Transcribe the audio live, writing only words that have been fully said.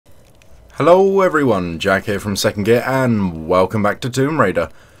Hello everyone, Jack here from Second Gear and welcome back to Tomb Raider.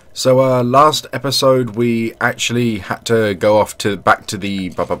 So last episode we actually had to go off to back to the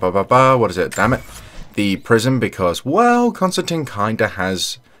what is it, damn it, the prison because, well, Konstantin kinda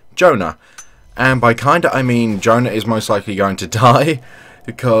has Jonah. And by kinda I mean Jonah is most likely going to die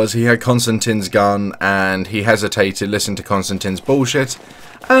because he had Konstantin's gun and he hesitated, listened to Konstantin's bullshit,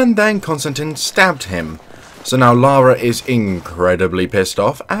 and then Konstantin stabbed him. So now Lara is incredibly pissed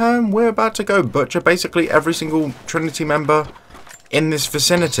off, and we're about to go butcher basically every single Trinity member in this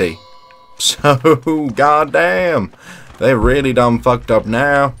vicinity. So, goddamn, they're really done fucked up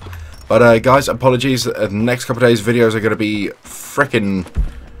now. But guys, apologies, the next couple of days videos are going to be frickin'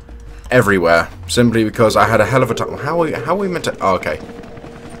 everywhere, simply because I had a hell of a time. How are we meant to? Oh, okay.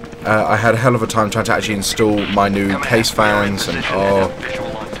 I had a hell of a time trying to actually install my new case fans, and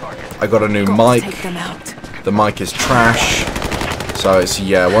I got a new mic. The mic is trash, so it's,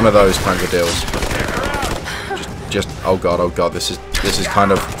 yeah, one of those kinds of deals. Just oh god, this is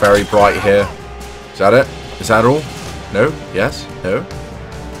kind of very bright here. Is that it? Is that all? No? Yes? No?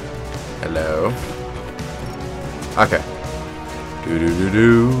 Hello? Okay.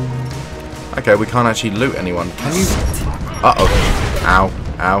 Okay, we can't actually loot anyone. Can you? Uh-oh. Ow.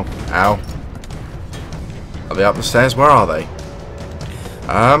 Ow. Ow. Are they up the stairs? Where are they?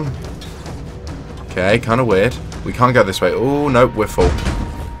 Okay, kind of weird. We can't go this way. Oh, no, we're full.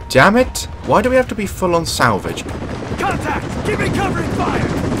 Damn it! Why do we have to be full on salvage? Contact! Give me covering fire!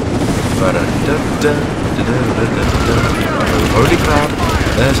 Holy crap!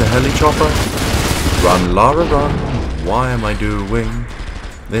 There's a heli chopper. Run, Lara, run. Why am I doing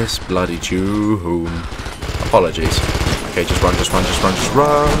this bloody tune? Apologies. Okay, just run, just run, just run, just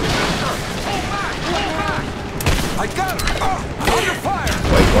run. I got her! Under fire!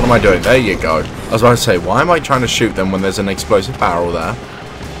 Wait, what am I doing? There you go. I was about to say, why am I trying to shoot them when there's an explosive barrel there?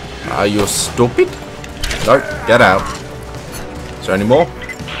 Are you stupid? No, get out. Is there any more?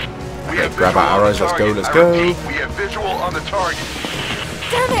 Okay, grab our arrows. Let's go, let's go. We have visual on the target.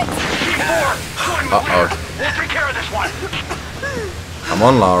 Damn it! Uh-oh. We'll take care of this one. Come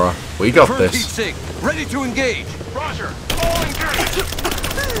on, Lara. We got For this. Pete's sake, ready to engage. Roger. All engaged.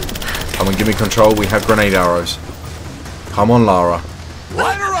 Come on, give me control. We have grenade arrows. Come on, Lara.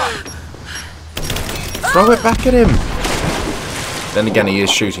 Line her up! Throw it back at him. Then again, he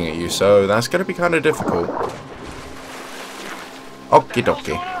is shooting at you, so that's going to be kind of difficult. Okie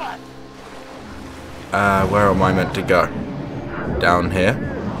dokie. Where am I meant to go? Down here?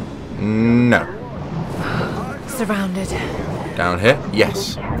 No. Surrounded. Down here?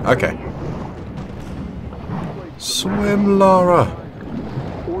 Yes. Okay. Swim, Lara.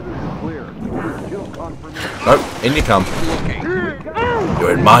 Nope, in you come.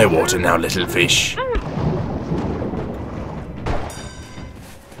 You're in my water now, little fish.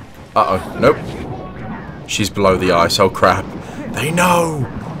 Uh-oh, nope. She's below the ice, oh crap. They know!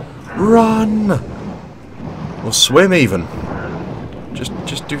 Run! Or swim even.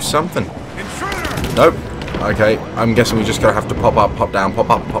 Just do something. Nope. Okay, I'm guessing we just gotta have to pop up, pop down, pop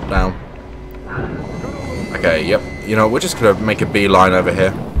up, pop down. Okay, yep. You know, we're just gonna make a beeline over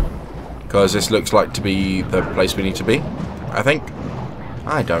here. Because this looks like to be the place we need to be, I think.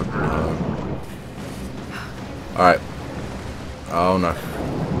 I don't know. Alright. Oh no.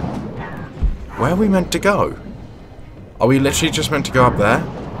 Where are we meant to go? Are we literally just meant to go up there?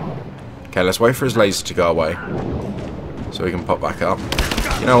 Okay, let's wait for his laser to go away. So we can pop back up.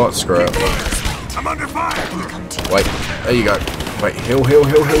 You know what? Screw it. I'm under fire! Wait. There you go. Wait. Heal, heal,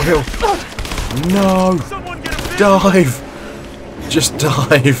 heal, heal, heal. No! Dive! Just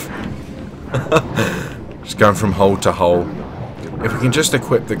dive! Just going from hole to hole. If we can just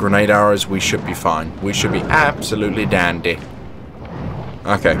equip the grenade arrows, we should be fine. We should be absolutely dandy.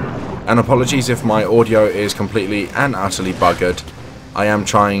 Okay. And apologies if my audio is completely and utterly buggered. I am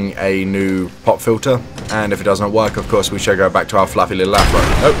trying a new pop filter, and if it doesn't work, of course, we shall go back to our fluffy little afro.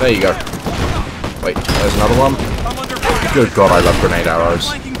 Oh, there you go. Wait, there's another one. Good God, I love grenade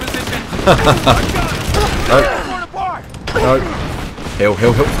arrows. No. No. Heal,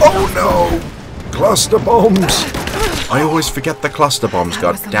 heal, heal. Oh no! Cluster bombs! I always forget the cluster bombs,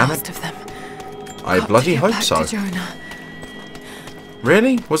 god damn it. I bloody hope so.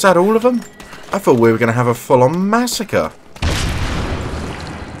 Really? Was that all of them? I thought we were going to have a full-on massacre.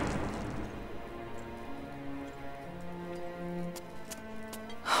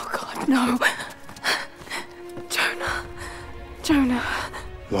 Oh God, no. Jonah. Jonah.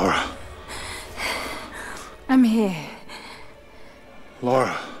 Lara. I'm here.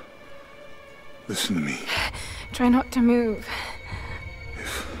 Lara. Listen to me. Try not to move.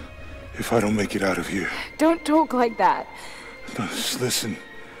 If I don't make it out of here. Don't talk like that. No, just listen.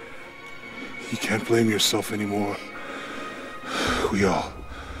 You can't blame yourself anymore. We all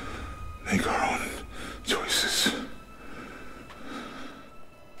make our own choices.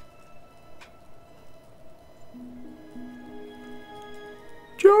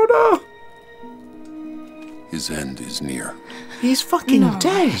 Jonah! His end is near. He's fucking No.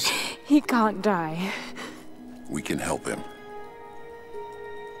 dead. He can't die. We can help him.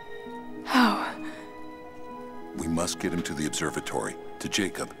 How? We must get him to the observatory, to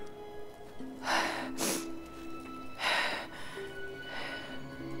Jacob.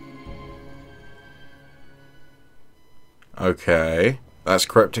 Okay, that's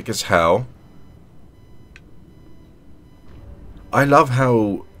cryptic as hell. I love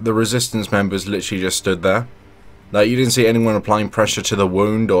how the resistance members literally just stood there. Like, you didn't see anyone applying pressure to the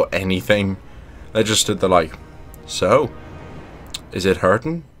wound or anything. They just stood there like, so, is it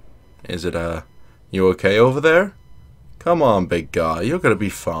hurting? Is it, you okay over there? Come on, big guy, you're gonna be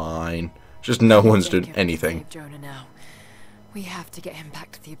fine. Just no one's doing Jacob, anything. save Jonah now. We have to get him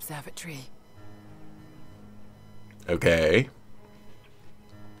back to the observatory. Okay.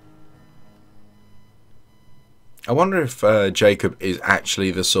 I wonder if Jacob is actually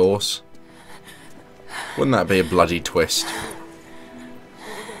the source. Wouldn't that be a bloody twist?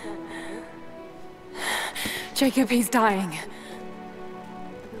 Jacob, he's dying.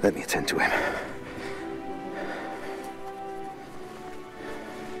 Let me attend to him.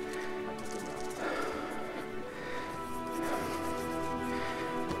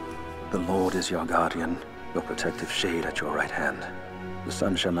 The Lord is your guardian, your protective shade at your right hand. The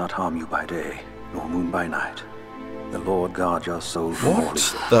sun shall not harm you by day, nor moon by night. The Lord guard your soul from all What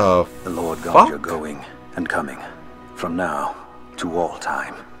evil. the The Lord guard your fuck? going and coming, from now to all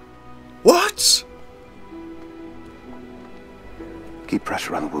time. What? Keep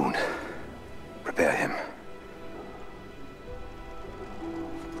pressure on the wound. Prepare him.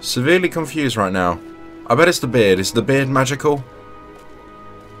 Severely confused right now. I bet it's the beard. Is the beard magical?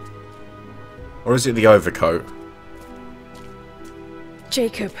 Or is it the overcoat?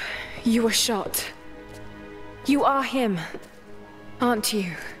 Jacob, you were shot. You are him, aren't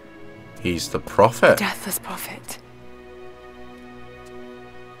you? He's the prophet. Deathless prophet.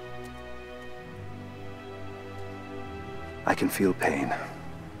 I can feel pain.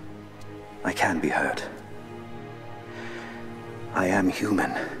 I can be hurt. I am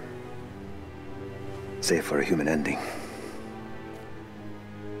human. Save for a human ending.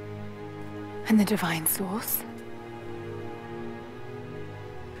 And the divine source?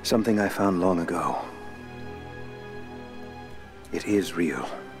 Something I found long ago. It is real.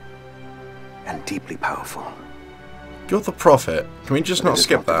 And deeply powerful. You're the prophet. Can we just But not it is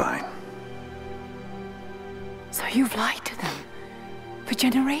skip that? divine. So you've lied to them for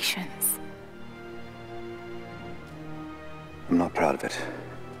generations. I'm not proud of it.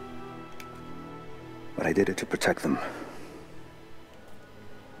 But I did it to protect them.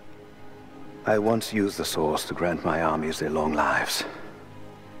 I once used the source to grant my armies their long lives.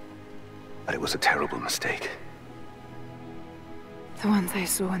 But it was a terrible mistake. The ones I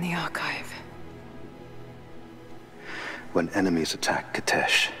saw in the archive. When enemies attacked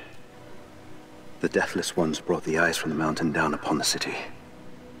Katesh, the Deathless Ones brought the ice from the mountain down upon the city.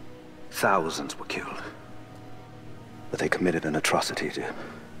 Thousands were killed. But they committed an atrocity to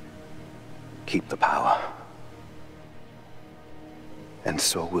keep the power. And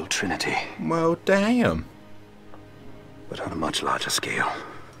so will Trinity, Well, damn. but on a much larger scale.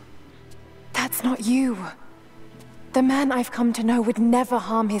 That's not you. The man I've come to know would never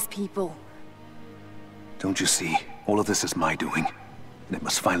harm his people. Don't you see? All of this is my doing, and it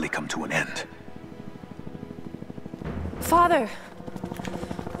must finally come to an end. Father!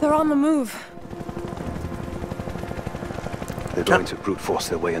 They're on the move. They're going to brute force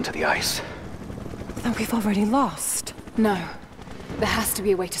their way into the ice. Then we've already lost. No. There has to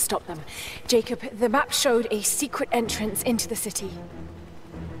be a way to stop them. Jacob, the map showed a secret entrance into the city.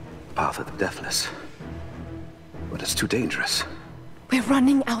 Path of the Deathless. But it's too dangerous. We're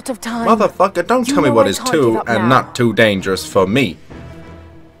running out of time. Motherfucker, don't You tell me know what I is can't too give up and now. not too dangerous for me.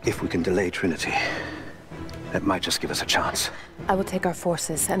 If we can delay Trinity, that might just give us a chance. I will take our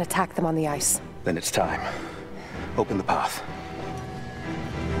forces and attack them on the ice. Then it's time. Open the path.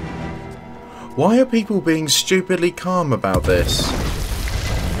 Why are people being stupidly calm about this?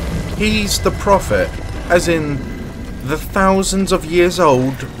 He's the prophet, as in the thousands of years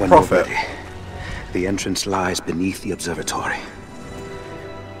old When prophet. you're ready, the entrance lies beneath the observatory.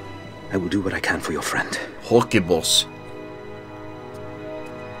 I will do what I can for your friend. Horkibus.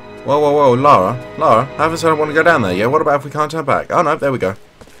 Whoa, whoa, whoa, Lara, I haven't said I want to go down there yet. What about if we can't turn back? Oh no, there we go.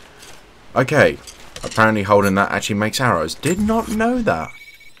 Okay, apparently holding that actually makes arrows. Did not know that.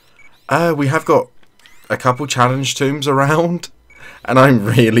 We have got a couple challenge tombs around, and I'm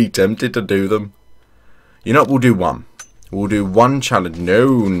really tempted to do them. You know what, we'll do one. We'll do one challenge.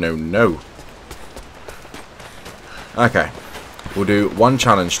 No, no, no. Okay. We'll do one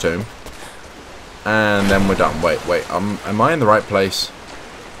challenge tomb. And then we're done. Wait. Am I in the right place?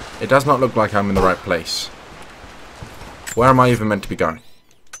 It does not look like I'm in the right place. Where am I even meant to be going?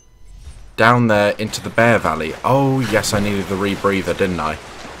 Down there into the Bear Valley. Oh, yes, I needed the rebreather, didn't I?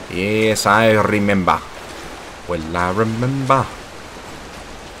 Yes, I remember. Well, I remember.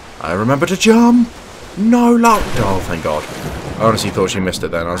 I remember to jump. No luck. Oh, thank God. I honestly thought she missed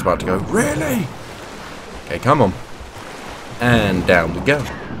it then. I was about to go, really? Okay, come on. And down we go.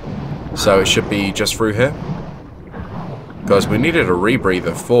 So it should be just through here. Because we needed a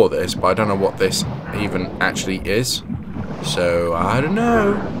rebreather for this, but I don't know what this even actually is. So, I don't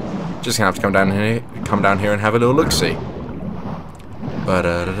know. Just gonna have to come down here and have a little look-see.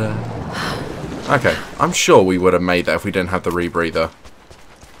 Okay, I'm sure we would have made that if we didn't have the rebreather.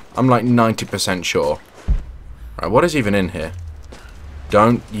 I'm like 90% sure. Right, what is even in here?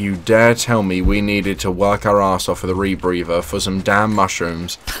 Don't you dare tell me we needed to work our ass off with a rebreather for some damn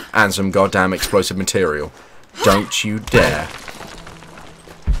mushrooms and some goddamn explosive material. Don't you dare.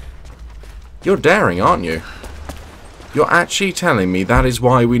 You're daring, aren't you? You're actually telling me that is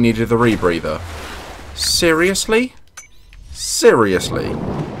why we needed the rebreather? Seriously? Seriously?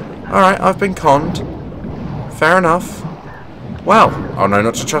 Alright, I've been conned. Fair enough. Well, I'll know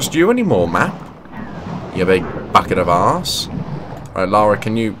not to trust you anymore, map. You big bucket of arse. Right, Lara,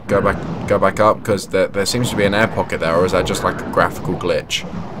 can you go back up? Because there seems to be an air pocket there, or is that just like a graphical glitch?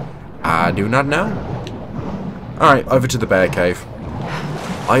 I do not know. Alright, over to the bear cave.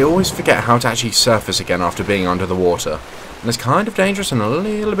 I always forget how to actually surface again after being under the water. And it's kind of dangerous and a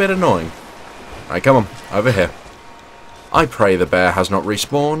little bit annoying. Alright, come on, over here. I pray the bear has not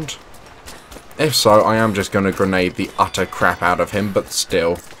respawned. If so, I am just going to grenade the utter crap out of him, but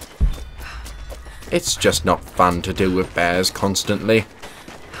still. It's just not fun to deal with bears constantly.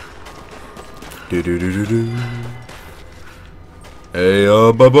 Do-do-do-do-do. Hey,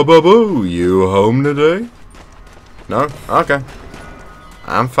 boo, you home today? No? Okay.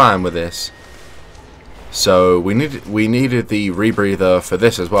 I'm fine with this. So, we needed the rebreather for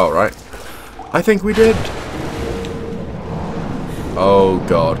this as well, right? I think we did. Oh,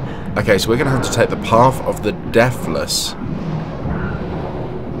 God. Okay, so we're going to have to take the path of the deathless.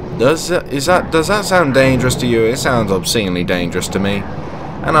 Does that sound dangerous to you? It sounds obscenely dangerous to me.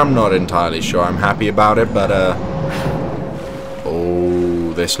 And I'm not entirely sure I'm happy about it, but,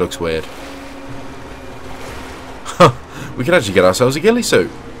 oh, this looks weird. We could actually get ourselves a ghillie suit.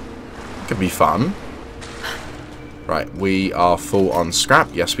 Could be fun. Right, we are full on scrap.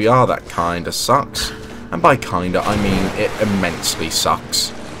 Yes, we are. That kinda sucks. And by kinda, I mean it immensely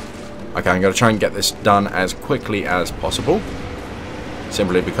sucks. Okay, I'm going to try and get this done as quickly as possible.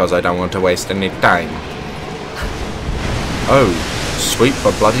 Simply because I don't want to waste any time. Oh, sweet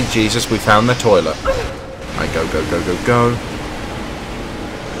but bloody Jesus, we found the toilet. Right, go, go, go, go, go.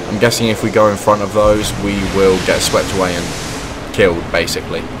 I'm guessing if we go in front of those, we will get swept away and killed,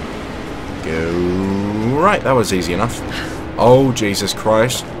 basically. Go. Right, that was easy enough. Oh, Jesus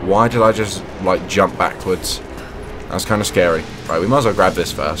Christ. Why did I just, like, jump backwards? That's kind of scary. Right, we might as well grab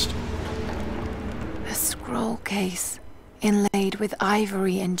this first. A scroll case inlaid with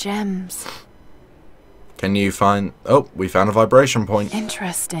ivory and gems. Can you find... Oh, we found a vibration point.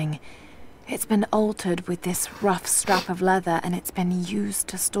 Interesting. It's been altered with this rough strap of leather, and it's been used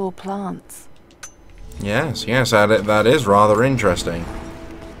to store plants. Yes, that is rather interesting.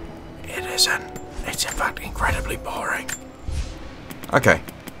 It isn't. It's in fact incredibly boring. Okay,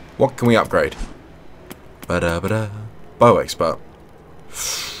 what can we upgrade? Bow expert.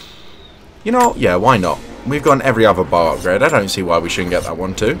 You know, yeah, why not? We've got every other bow upgrade. I don't see why we shouldn't get that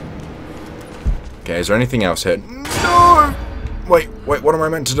one too. Okay, is there anything else here? No! Wait, what am I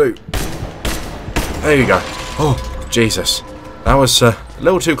meant to do? There you go. Oh, Jesus. That was a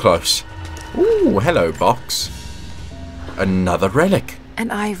little too close. Ooh, hello, box. Another relic. An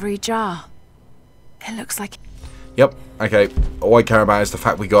ivory jar. It looks like... Yep, okay. All I care about is the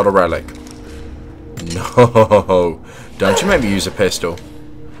fact we got a relic. No, don't you make me use a pistol.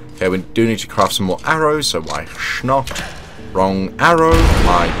 Okay, we do need to craft some more arrows, so why not? Wrong arrow.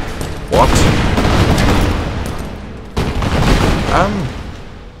 My... What?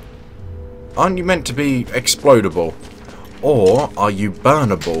 Aren't you meant to be explodable? Or are you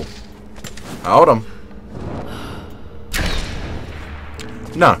burnable? Hold on.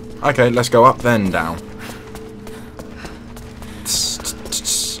 No. Okay, let's go up then down.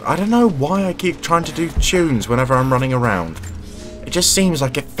 I don't know why I keep trying to do tunes whenever I'm running around. It just seems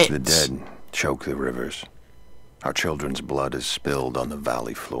like it fits. The dead choke the rivers. Our children's blood is spilled on the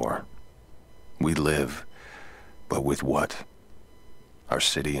valley floor. We live, but with what? Our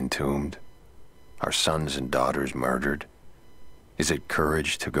city entombed? Our sons and daughters murdered? Is it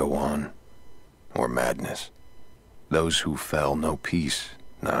courage to go on? Or madness? Those who fell know peace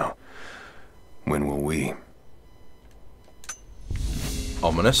now. When will we?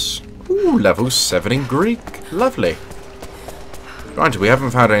 Ominous. Ooh, level 7 in Greek. Lovely. Granted, we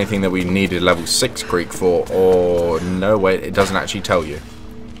haven't found anything that we needed level 6 Greek for, or no way, it doesn't actually tell you.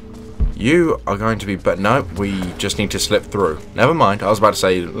 You are going to be, but no, we just need to slip through. Never mind, I was about to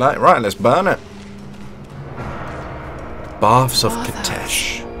say, right, let's burn it. Baths of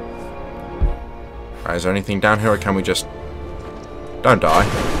Katesh. Right, is there anything down here, or can we just... Don't die.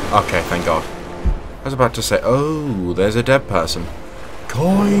 Okay, thank God. I was about to say, oh, there's a dead person.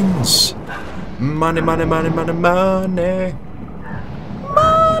 Coins! Money, money, money, money, money!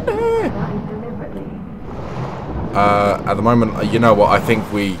 At the moment, you know what, I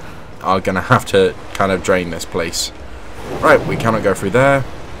think we are going to have to kind of drain this place. Right, we cannot go through there.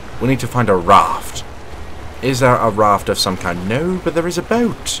 We need to find a raft. Is there a raft of some kind? No, but there is a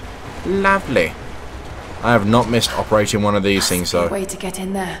boat. Lovely. I have not missed operating one of these things, though. Way to get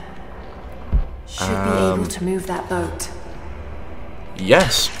in there. Should be able to move that boat.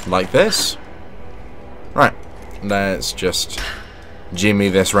 Yes, like this. Right, let's just jimmy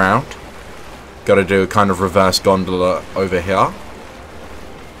this round. Got to do a kind of reverse gondola over here.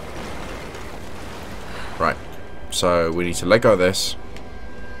 Right, so we need to let go of this.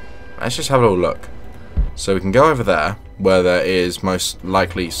 Let's just have a little look. So we can go over there, where there is most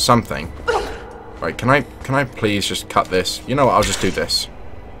likely something. Right, can I please just cut this? You know what, I'll just do this.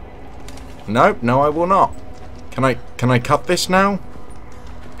 No, no, I will not. Can I cut this now?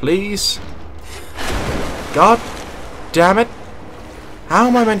 Please? God damn it. How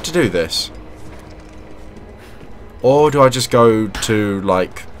am I meant to do this? Or do I just go to,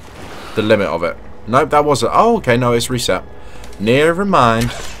 like, the limit of it? Nope, that wasn't... Oh, okay, no, it's reset. Never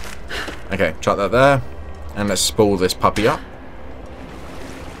mind. Okay, chuck that there. And let's spool this puppy up.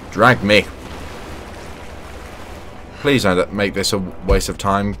 Drag me. Please don't make this a waste of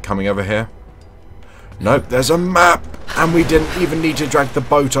time coming over here. Nope, there's a map. And we didn't even need to drag the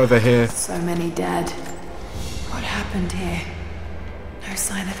boat over here. So many dead. What happened here? No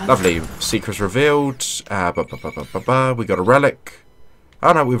sign of... Lovely. Secrets revealed. We got a relic.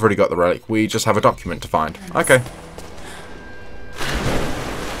 Oh no, we've already got the relic. We just have a document to find. Okay.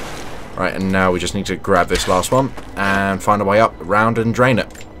 Right, and now we just need to grab this last one and find a way up, around, and drain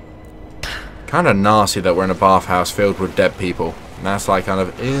it. Kind of nasty that we're in a bathhouse filled with dead people. And that's like kind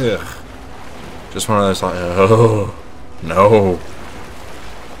of, ugh. Just one of those like, oh, no.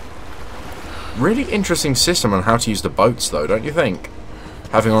 Really interesting system on how to use the boats though, don't you think?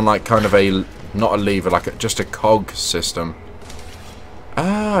 Having on like kind of a, not a lever, like just a cog system.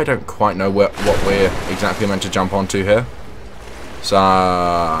 I don't quite know what we're exactly meant to jump onto here. So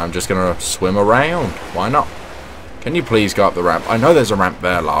I'm just going to swim around. Why not? Can you please go up the ramp? I know there's a ramp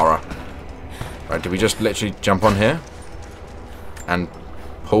there, Lara. Right, do we just literally jump on here? And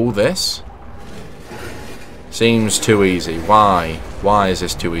pull this? Seems too easy. Why? Why is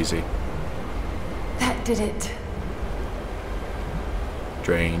this too easy? That did it.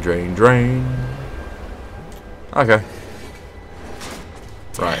 Drain, drain, drain. Okay.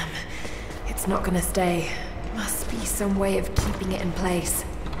 Right. It's not gonna stay. Must be some way of keeping it in place.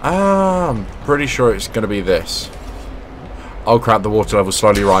 I'm pretty sure it's gonna be this. Oh crap, the water level's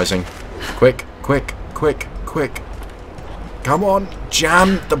slowly rising. Quick, quick, quick, quick. Come on,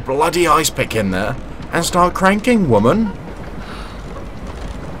 jam the bloody ice pick in there and start cranking, woman.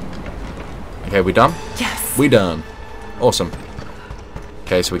 Okay, we done? Yes. We done. Awesome.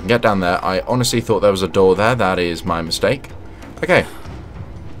 Okay, so we can get down there. I honestly thought there was a door there. That is my mistake. Okay.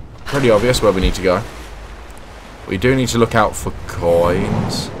 Pretty obvious where we need to go. We do need to look out for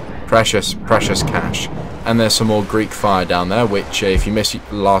coins. Precious, precious cash. And there's some more Greek fire down there, which if you missed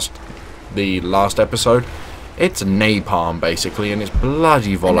the last episode, it's napalm basically, and it's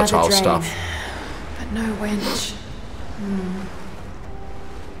bloody volatile stuff. But no winch.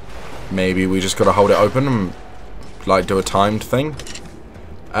 Maybe we just gotta hold it open and like do a timed thing.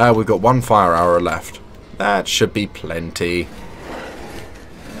 We've got 1 fire hour left. That should be plenty.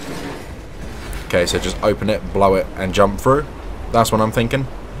 Okay, so just open it, blow it, and jump through. That's what I'm thinking.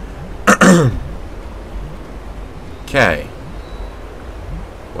 Okay.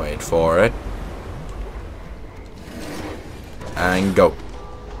 Wait for it. And go.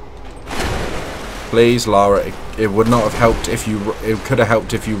 Please, Lara, it would not have helped if you... It could have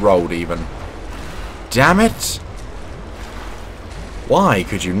helped if you rolled, even. Damn it! Why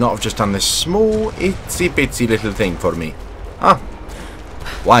could you not have just done this small, itsy bitsy little thing for me? Huh?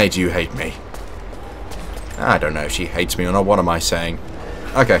 Why do you hate me? I don't know if she hates me or not. What am I saying?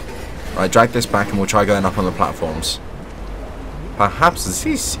 Okay. Right, drag this back and we'll try going up on the platforms. Perhaps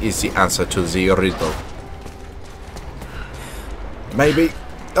this is the answer to the riddle. Maybe.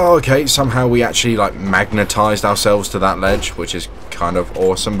 Oh, okay, somehow we actually like magnetized ourselves to that ledge, which is kind of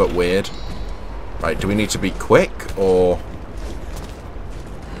awesome but weird. Right, do we need to be quick or...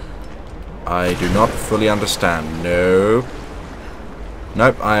 I do not fully understand. Nope.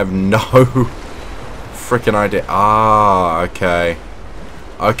 Nope, I have no freaking idea. Ah, okay.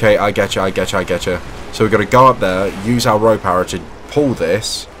 Okay, I get you. So we've got to go up there, use our rope arrow to pull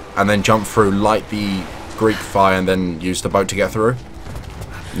this, and then jump through, light the Greek fire, and then use the boat to get through.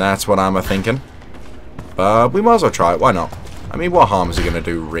 That's what I'm thinking. But we might as well try it, why not? I mean, what harm is it going to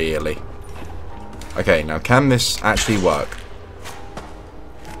do, really? Okay, now can this actually work?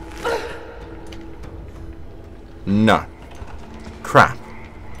 No. Crap.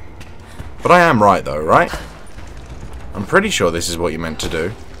 But I am right, though, right? I'm pretty sure this is what you meant to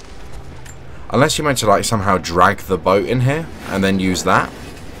do. Unless you meant to, like, somehow drag the boat in here and then use that.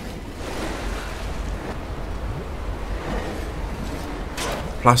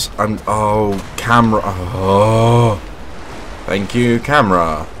 Plus, oh, camera. Oh. Thank you,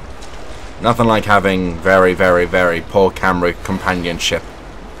 camera. Nothing like having very, very, very poor camera companionship.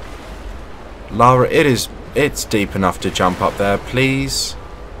 Lara, it's deep enough to jump up there, please.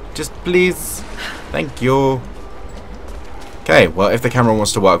 Just please. Thank you. Okay, well, if the camera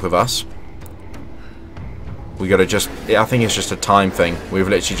wants to work with us, we gotta just... I think it's just a time thing. We've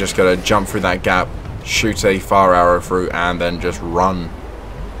literally just gotta jump through that gap, shoot a fire arrow through, and then just run.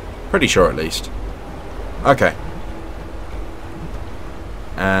 Pretty sure, at least. Okay.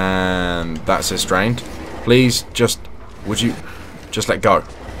 And that's it strained. Please, just... Would you... Just let go.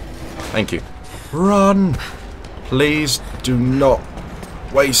 Thank you. Run! Please do not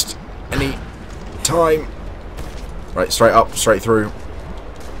waste any time. Right, straight up, straight through.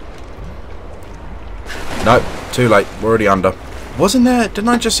 Nope, too late. We're already under. Wasn't there... Didn't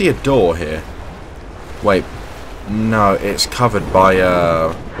I just see a door here? Wait. No, it's covered by,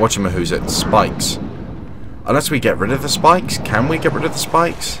 whatchamahoosit, spikes. Unless we get rid of the spikes? Can we get rid of the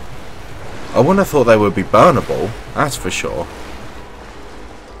spikes? I wouldn't have thought they would be burnable. That's for sure.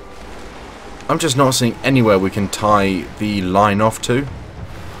 I'm just not seeing anywhere we can tie the line off to.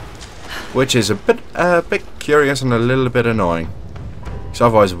 Which is a bit curious and a little bit annoying. Because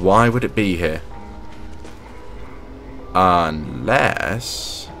otherwise, why would it be here?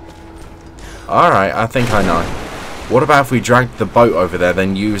 Unless... Alright, I think I know. What about if we dragged the boat over there,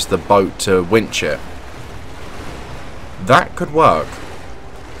 then use the boat to winch it? That could work.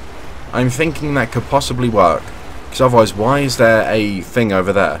 I'm thinking that could possibly work. Because otherwise, why is there a thing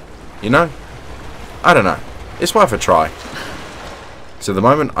over there? You know? I don't know. It's worth a try. So at the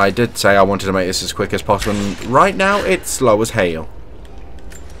moment, I did say I wanted to make this as quick as possible. And right now, it's slow as hail.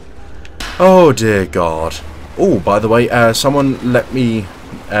 Oh dear God. Oh, by the way, someone let me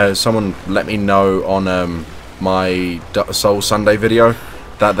know on my Soul Sunday video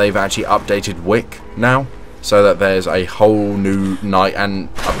that they've actually updated Wick now, so that there's a whole new night, and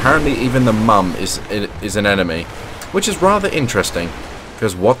apparently even the mum is an enemy, which is rather interesting.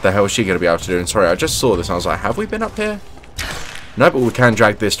 Because what the hell is she going to be able to do? And sorry, I just saw this and I was like, have we been up here? No, but we can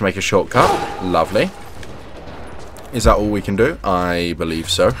drag this to make a shortcut. Lovely. Is that all we can do? I believe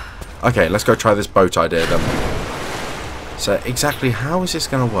so. Okay, let's go try this boat idea then. So, exactly how is this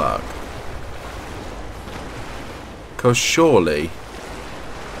going to work? Because surely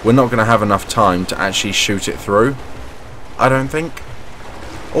we're not going to have enough time to actually shoot it through. I don't think.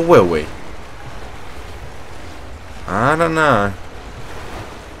 Or will we? I don't know.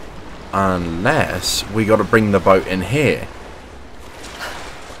 Unless we got to bring the boat in here.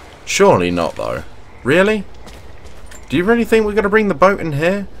 Surely not, though. Really? Do you really think we're going to bring the boat in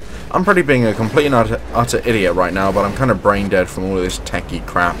here? I'm probably being a complete and utter idiot right now, but I'm kind of brain dead from all of this techie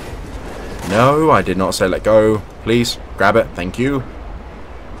crap. No, I did not say let go. Please, grab it. Thank you.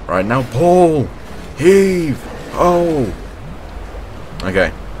 Right now, pull. Heave. Oh.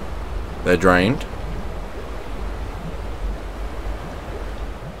 Okay. They're drained.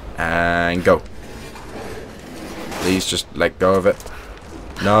 And go. Please just let go of it.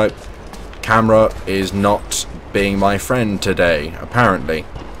 No. Camera is not being my friend today, apparently.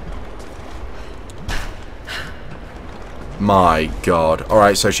 My God.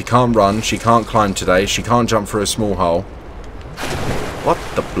 Alright, so she can't run, she can't climb today, she can't jump through a small hole. What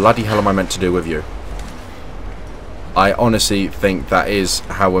the bloody hell am I meant to do with you? I honestly think that is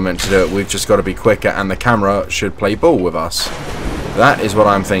how we're meant to do it. We've just got to be quicker, and the camera should play ball with us. That is what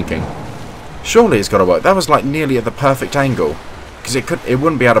I'm thinking. Surely it's got to work. That was like nearly at the perfect angle. Because it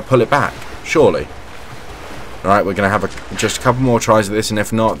wouldn't be able to pull it back. Surely. Alright, we're going to have just a couple more tries at this, and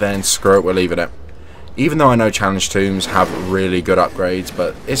if not, then screw it, we're leaving it. Even though I know challenge tombs have really good upgrades,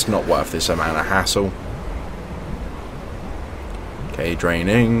 but it's not worth this amount of hassle. Okay,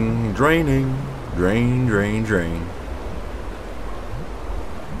 draining, draining, drain, drain, drain.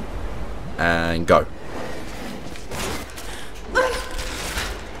 And go.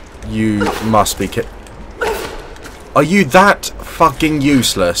 You must be kidding. Are you that fucking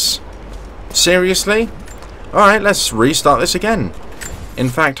useless? Seriously? Alright, let's restart this again. In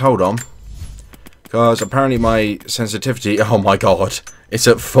fact, hold on. Because apparently my sensitivity... Oh my god. It's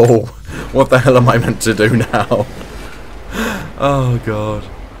at full. What the hell am I meant to do now? Oh god.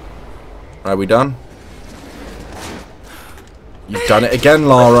 Are we done? You've done it again,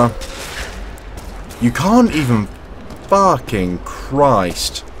 Lara. You can't even... Fucking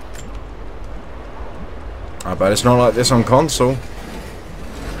Christ. I bet it's not like this on console.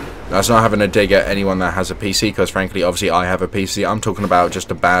 That's not having a dig at anyone that has a PC, because frankly, obviously I have a PC. I'm talking about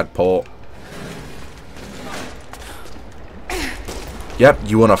just a bad port. Yep,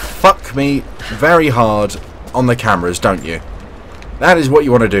 you want to fuck me very hard on the cameras, don't you? That is what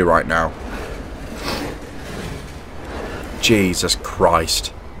you want to do right now. Jesus Christ.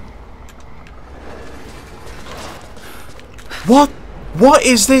 What? What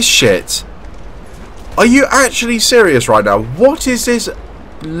is this shit? Are you actually serious right now? What is this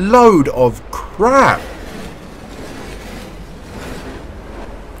load of crap?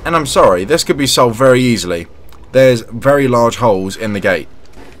 And I'm sorry, this could be solved very easily. There's very large holes in the gate.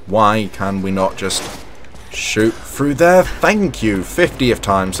 Why can we not just shoot through there? Thank you. 50th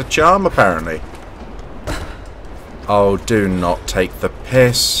time's the charm, apparently. Oh, do not take the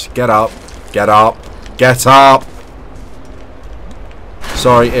piss. Get up. Get up. Get up.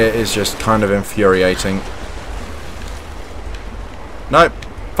 Sorry, it is just kind of infuriating. Nope.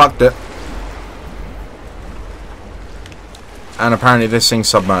 Fucked it. And apparently this thing's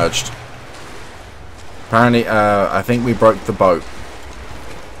submerged. Apparently, I think we broke the boat.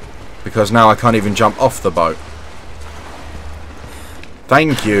 Because now I can't even jump off the boat.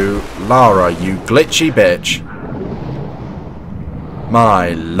 Thank you, Lara, you glitchy bitch. My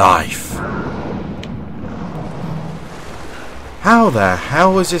life. How the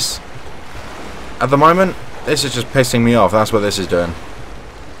hell is this? At the moment, this is just pissing me off. That's what this is doing.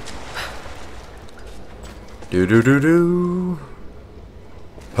 Do-do-do-do.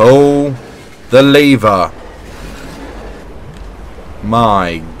 Pull the lever.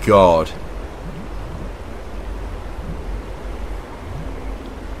 My God.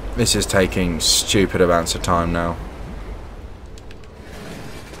 This is taking stupid amounts of time now.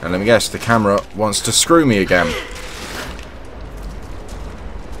 And let me guess, the camera wants to screw me again.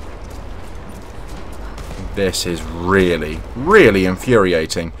 This is really, really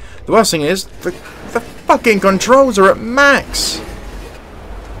infuriating. The worst thing is, the fucking controls are at max.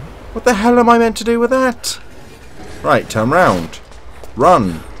 What the hell am I meant to do with that? Right, turn round.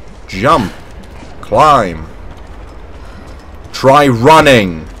 Run. Jump. Climb. Try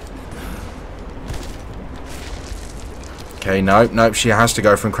running. Okay, nope, nope. She has to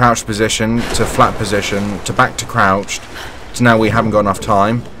go from crouched position to flat position to back to crouched. To now we haven't got enough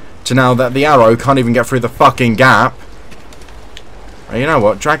time. To now that the arrow can't even get through the fucking gap. Oh, you know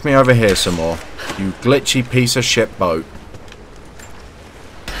what? Drag me over here some more. You glitchy piece of shit boat.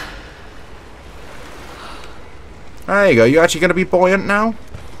 There you go. You actually going to be buoyant now?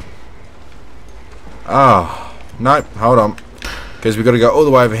 Oh. Nope. Hold on. Because we've got to go all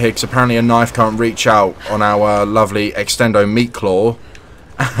the way over here, because apparently a knife can't reach out on our lovely extendo meat claw.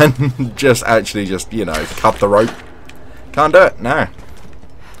 And just, you know, cut the rope. Can't do it. No.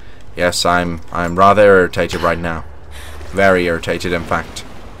 Yes, I'm rather irritated right now. Very irritated, in fact.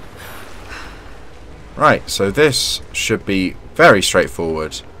 Right, so this should be very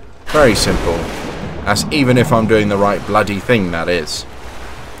straightforward. Very simple. That's even if I'm doing the right bloody thing, that is.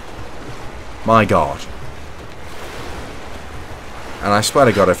 My God. And I swear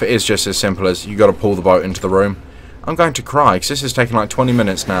to God, if it is just as simple as you got to pull the boat into the room, I'm going to cry, because this is taking like 20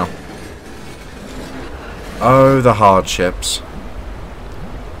 minutes now. Oh, the hardships.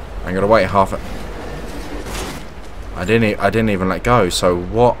 I'm gonna wait half. I didn't even let go. So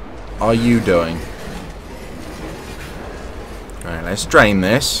what are you doing? Alright, let's drain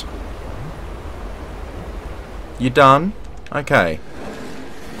this. You done? Okay.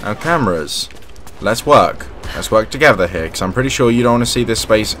 Now cameras. Let's work. Let's work together here, because I'm pretty sure you don't want to see this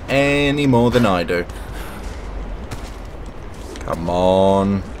space any more than I do. Come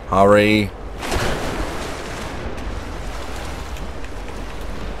on. Hurry.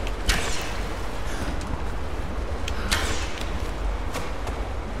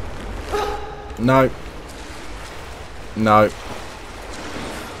 No. No.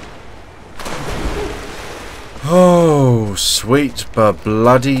 Oh, sweet but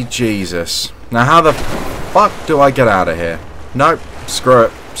bloody Jesus. Now how the fuck do I get out of here? Nope. Screw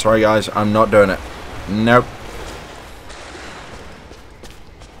it. Sorry guys, I'm not doing it. Nope.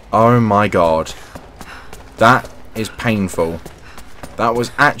 Oh my god. That is painful. That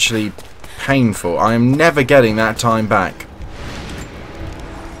was actually painful. I am never getting that time back.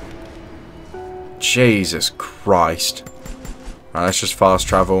 Jesus Christ. Right, let's just fast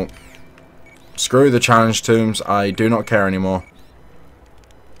travel. Screw the challenge tombs. I do not care anymore.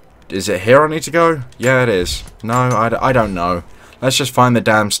 Is it here I need to go? Yeah, it is. No, I don't know. Let's just find the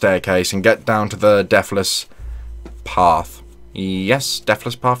damn staircase and get down to the deathless path. Yes,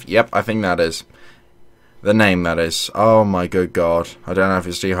 deathless path. Yep, I think that is. The name, that is. Oh my good god. I don't know if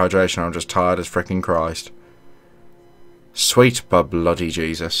it's dehydration or I'm just tired as freaking Christ. Sweet but bloody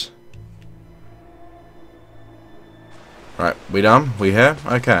Jesus. Right, we done? We here?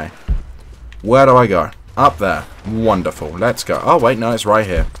 Okay. Where do I go? Up there. Wonderful. Let's go. Oh wait, no, it's right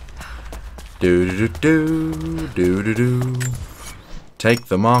here. Do-do-do-do. Take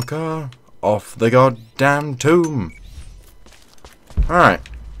the marker off the goddamn tomb. Alright.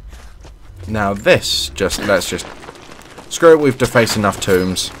 Now this, let's just... Screw it, we've defaced enough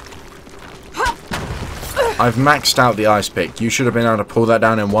tombs. I've maxed out the ice pick. You should have been able to pull that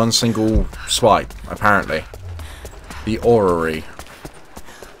down in one single swipe, apparently. The orrery.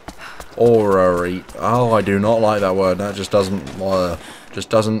 Orrery. Oh, I do not like that word. That just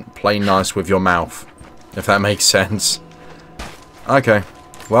doesn't play nice with your mouth, if that makes sense. Okay.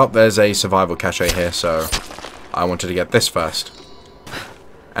 Well, there's a survival cache here, so I wanted to get this first.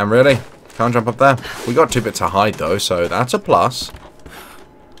 And really? Can't jump up there? We got 2 bits to hide, though, so that's a plus.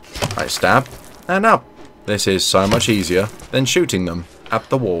 Right, stab. And up. This is so much easier than shooting them at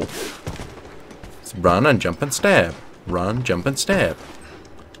the wall. Let's run and jump and stab. Run, jump and stab.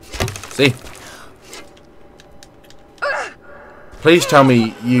 See? Please tell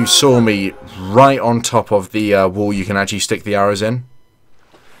me you saw me right on top of the wall you can actually stick the arrows in.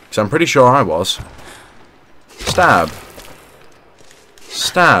 Because I'm pretty sure I was. Stab.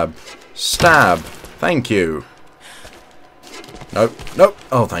 Stab. Stab. Thank you. Nope. Nope.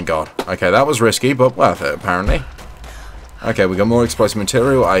 Oh, thank God. Okay, that was risky, but worth it, apparently. Okay, we got more explosive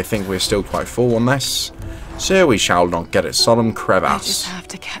material. I think we're still quite full on this. So we shall not get it. Solemn crevasse. I just have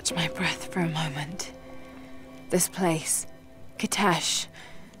to catch my breath for a moment. This place. Kitesh.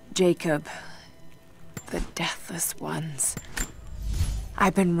 Jacob. The Deathless Ones.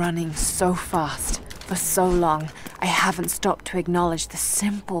 I've been running so fast. For so long, I haven't stopped to acknowledge the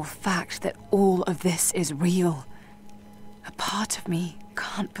simple fact that all of this is real. A part of me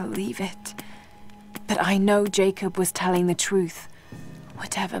can't believe it. But I know Jacob was telling the truth.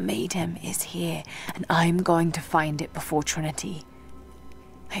 Whatever made him is here, and I'm going to find it before Trinity.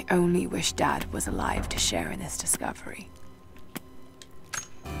 I only wish Dad was alive to share in this discovery.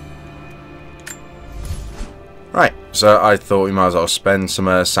 Right, so I thought we might as well spend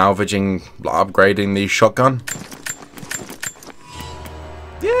some salvaging, upgrading the shotgun.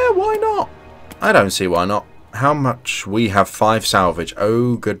 Yeah, why not? I don't see why not. How much? We have 5 salvage.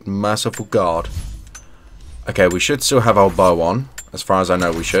 Oh, good merciful God. Okay, we should still have our bow on. As far as I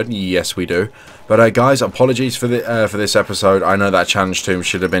know, we should. Yes, we do. But guys, apologies for this episode. I know that challenge tomb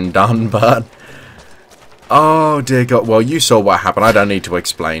should have been done, but... Oh, dear God. Well, you saw what happened. I don't need to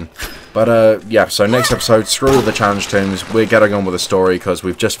explain. But, yeah, so next episode, screw the challenge tombs. We're getting on with the story, because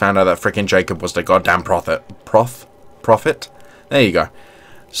we've just found out that freaking Jacob was the goddamn prophet. Prophet? There you go.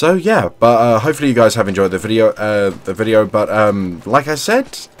 So, yeah, but hopefully you guys have enjoyed the video, but, like I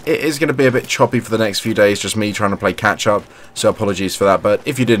said, it is going to be a bit choppy for the next few days, just me trying to play catch-up, so apologies for that. But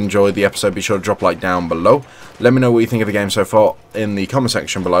if you did enjoy the episode, be sure to drop a like down below. Let me know what you think of the game so far in the comment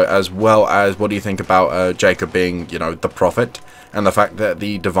section below, as well as what do you think about Jacob being, you know, the prophet, and the fact that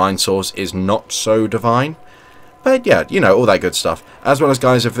the divine source is not so divine. But yeah, you know, all that good stuff. As well as,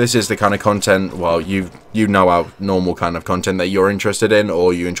 guys, if this is the kind of content, well, you know our normal kind of content that you're interested in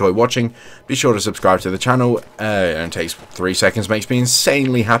or you enjoy watching, be sure to subscribe to the channel. It takes 3 seconds, makes me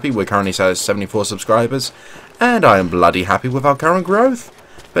insanely happy. We're currently at 74 subscribers, and I am bloody happy with our current growth.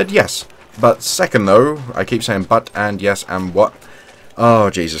 But yes, but second though, I keep saying but and yes and what. Oh,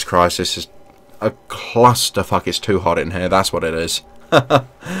 Jesus Christ, this is a clusterfuck. It's too hot in here, that's what it is.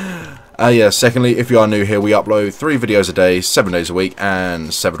 Yeah, secondly, if you are new here, we upload 3 videos a day, 7 days a week,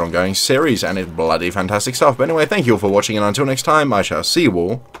 and 7 ongoing series, and it's bloody fantastic stuff. But anyway, thank you all for watching, and until next time, I shall see you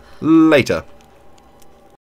all later.